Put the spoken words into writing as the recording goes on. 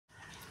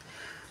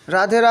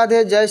Radhe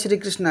Radhe, Jai Shri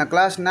Krishna.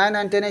 Class 9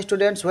 and 10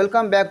 students,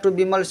 welcome back to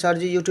Bimal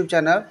Sarji YouTube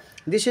channel.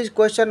 This is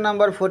question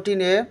number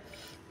 14a.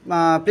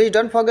 Please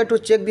don't forget to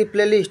check the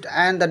playlist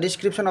and the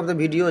description of the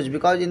videos,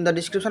 because in the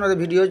description of the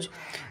videos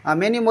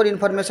many more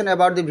information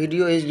about the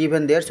video is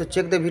given there. So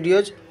check the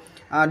videos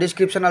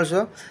description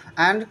also.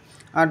 And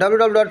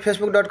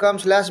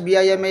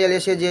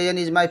www.facebook.com/bimalsajan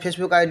is my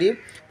Facebook ID.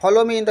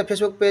 Follow me in the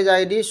Facebook page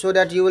ID so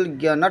that you will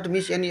not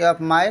miss any of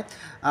my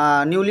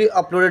newly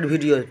uploaded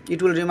videos.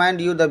 It will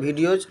remind you the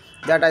videos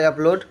that I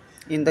upload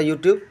in the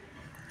YouTube.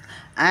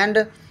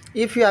 And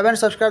if you haven't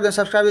subscribed, then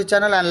subscribe the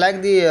channel and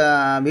like the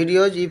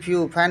videos if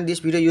you find this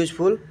video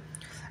useful.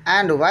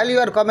 And while you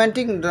are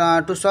commenting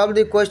to solve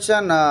the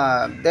question,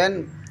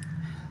 then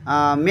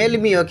mail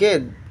me,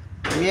 okay?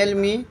 Mail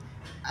me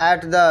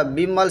at the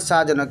Bimal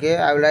Sajan, okay?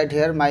 I will write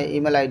here my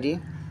email ID,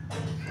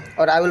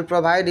 or I will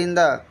provide in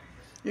the,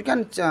 you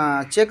can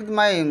check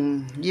my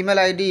email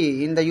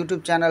ID in the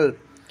YouTube channel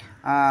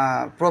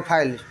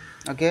profile,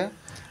 okay?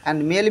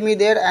 And mail me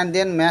there and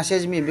then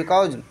message me,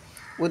 because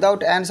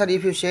without answer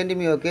if you send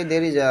me, okay,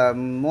 there is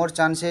more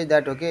chances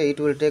that, okay, it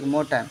will take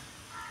more time,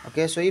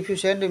 okay? So if you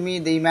send me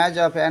the image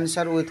of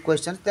answer with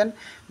questions, then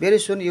very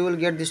soon you will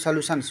get the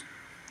solutions,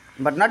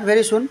 but not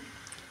very soon,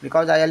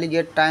 because I only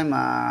get time,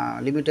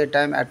 limited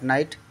time at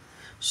night.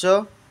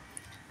 So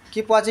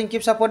keep watching,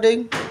 keep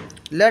supporting.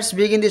 Let's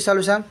begin the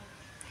solution.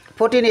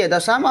 14a,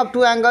 the sum of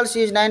two angles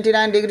is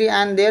 99 degree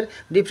and their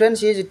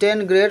difference is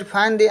 10 grade.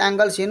 Find the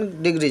angles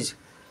in degrees.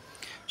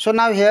 So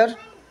now here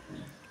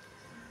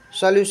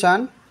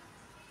solution,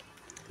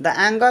 the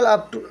angle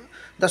of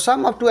the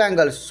sum of two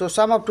angles. So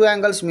sum of two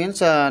angles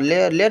means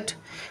let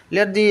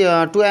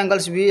the two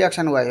angles be x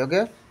and y,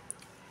 okay?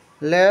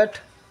 Let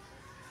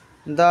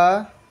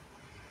the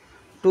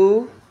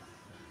two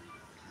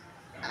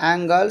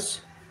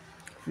angles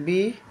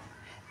be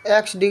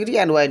x degree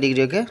and y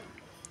degree, okay,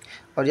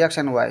 or x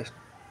and y.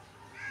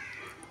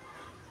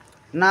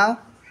 Now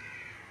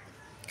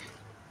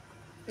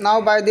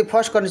by the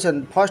first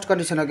condition,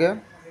 okay,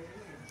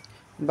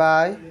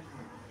 by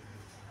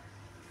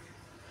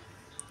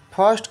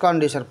first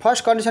condition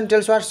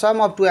tells what? Sum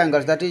of two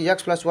angles, that is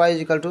x plus y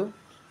is equal to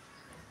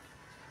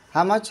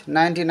how much?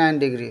 99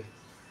 degree.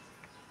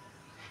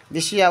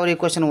 This is our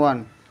equation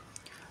 1.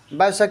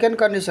 By second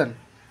condition,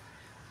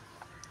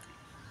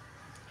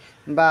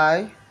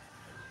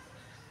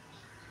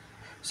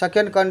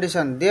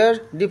 their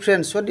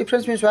difference. So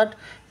difference means what?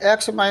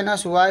 X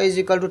minus y is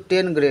equal to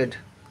 10 grade,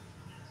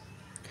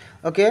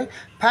 okay?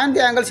 Find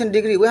the angles in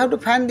degree. We have to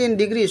find in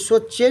degree, so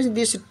change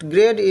this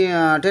grade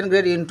 10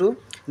 grade into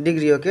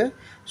degree, okay?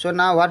 So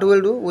now what we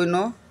will do,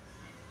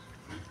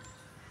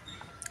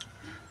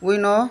 we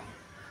know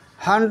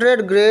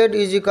 100 grade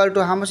is equal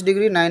to how much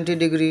degree? 90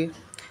 degree.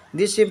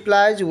 This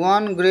implies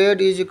 1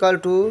 grade is equal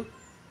to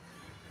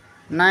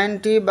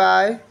 90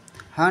 by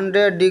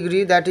 100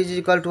 degree, that is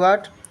equal to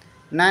what?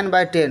 9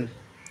 by 10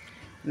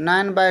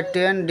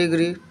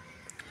 degree.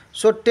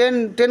 So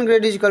 10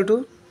 grade is equal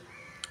to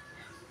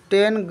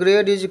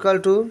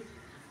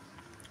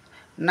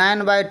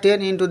 9 by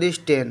 10 into this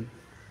 10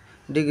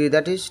 degree,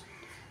 that is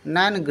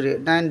 9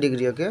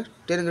 degree, okay?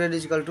 10 grade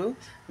is equal to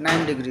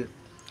 9 degree.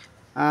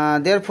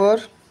 Therefore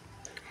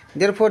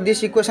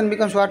this equation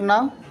becomes what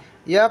now?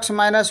 X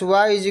minus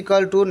y is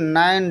equal to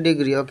 9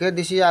 degree, okay?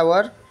 This is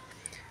our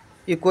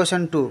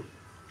equation 2.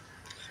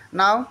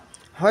 Now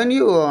when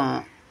you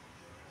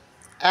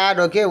add,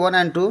 okay, 1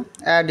 and 2,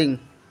 adding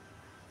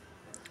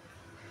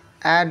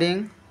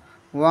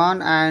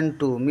 1 and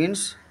 2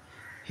 means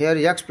here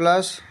x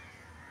plus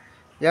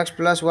y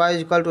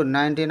is equal to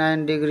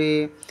 99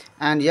 degree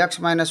and x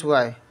minus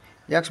y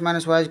is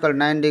equal to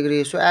 9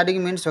 degree. So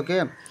adding means,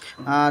 okay,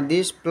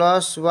 this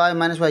plus y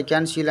minus y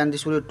cancel and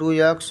this will be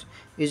 2x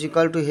is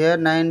equal to here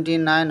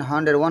 99,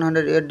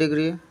 108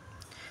 degree.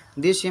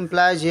 This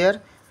implies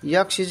here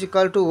x is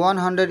equal to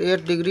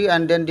 108 degree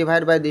and then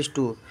divide by this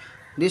 2.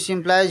 This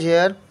implies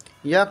here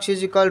x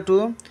is equal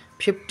to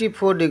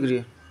 54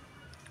 degree.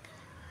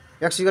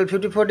 X is equal to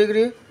 54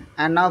 degree,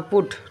 and now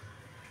put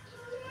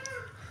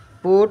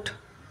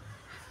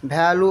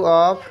value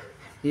of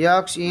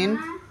x in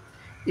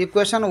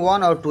equation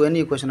 1 or 2,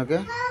 any equation,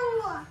 okay?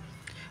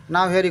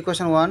 Now here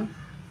equation 1.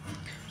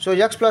 So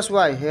x plus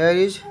y here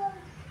is,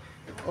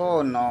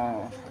 oh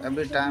no,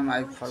 every time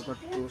I forgot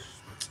to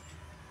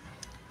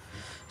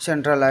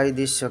centralize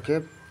this,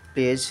 okay,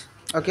 page,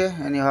 okay?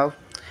 Anyhow,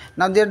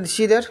 now there,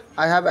 see there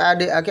I have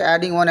added, okay,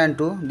 adding 1 and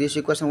 2, this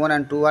equation 1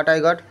 and 2, what I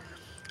got?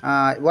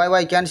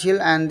 Y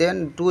cancel and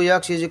then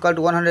 2x is equal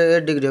to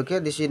 108 degree, okay?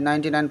 This is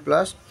 99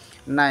 plus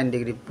 9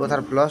 degree, both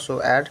are plus,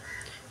 so add.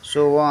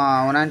 So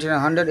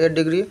 108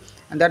 degree,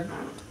 and that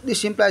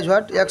this implies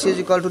what? X is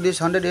equal to this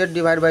 108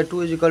 divided by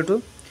 2 is equal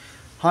to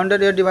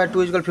 108 divided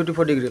 2 is equal to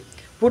 54 degree.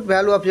 Put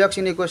value of x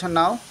in equation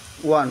now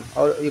 1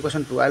 or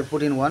equation 2. I will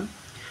put in 1.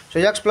 So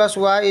x plus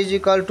y is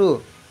equal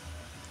to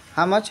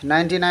how much?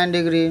 99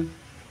 degree.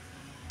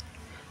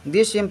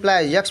 This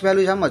implies x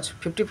value is how much?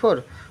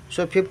 54.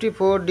 So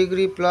 54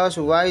 degree plus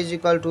y is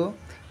equal to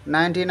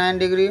 99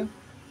 degree,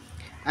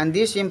 and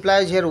this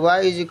implies here y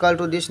is equal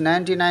to this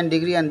 99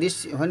 degree, and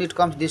this when it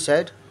comes this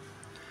side,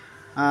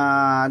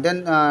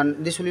 then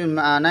this will be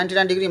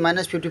 99 degree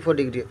minus 54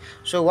 degree.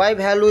 So y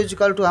value is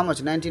equal to how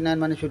much? 99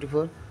 minus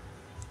 54,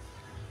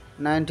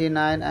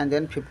 99 and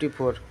then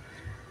 54.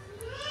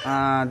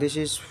 This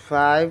is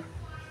 5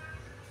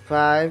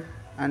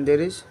 and there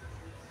is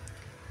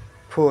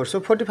 4, so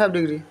 45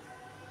 degree.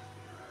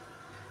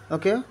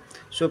 Okay,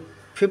 so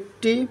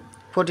 50,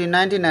 40,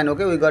 99.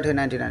 Okay, we got here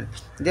 99.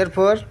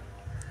 Therefore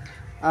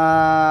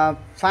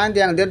find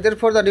the angle.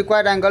 Therefore the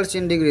required angles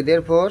in degree.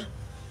 Therefore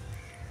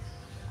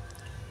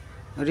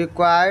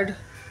required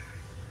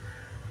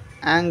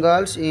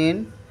angles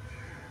in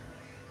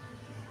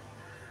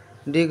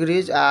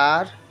degrees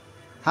are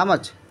how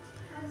much?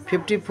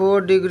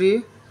 54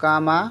 degree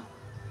comma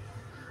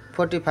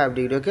 45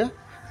 degree. Okay,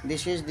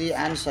 this is the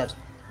answer,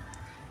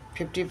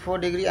 54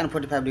 degree and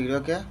 45 degree.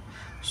 Okay,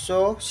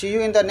 so see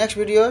you in the next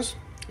videos.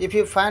 If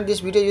you find this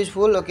video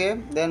useful, okay,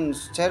 then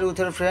share with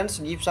your friends,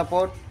 give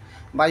support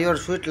by your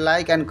sweet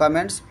like and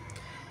comments.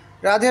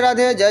 Radhe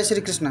Radhe, Jai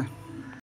Shri Krishna.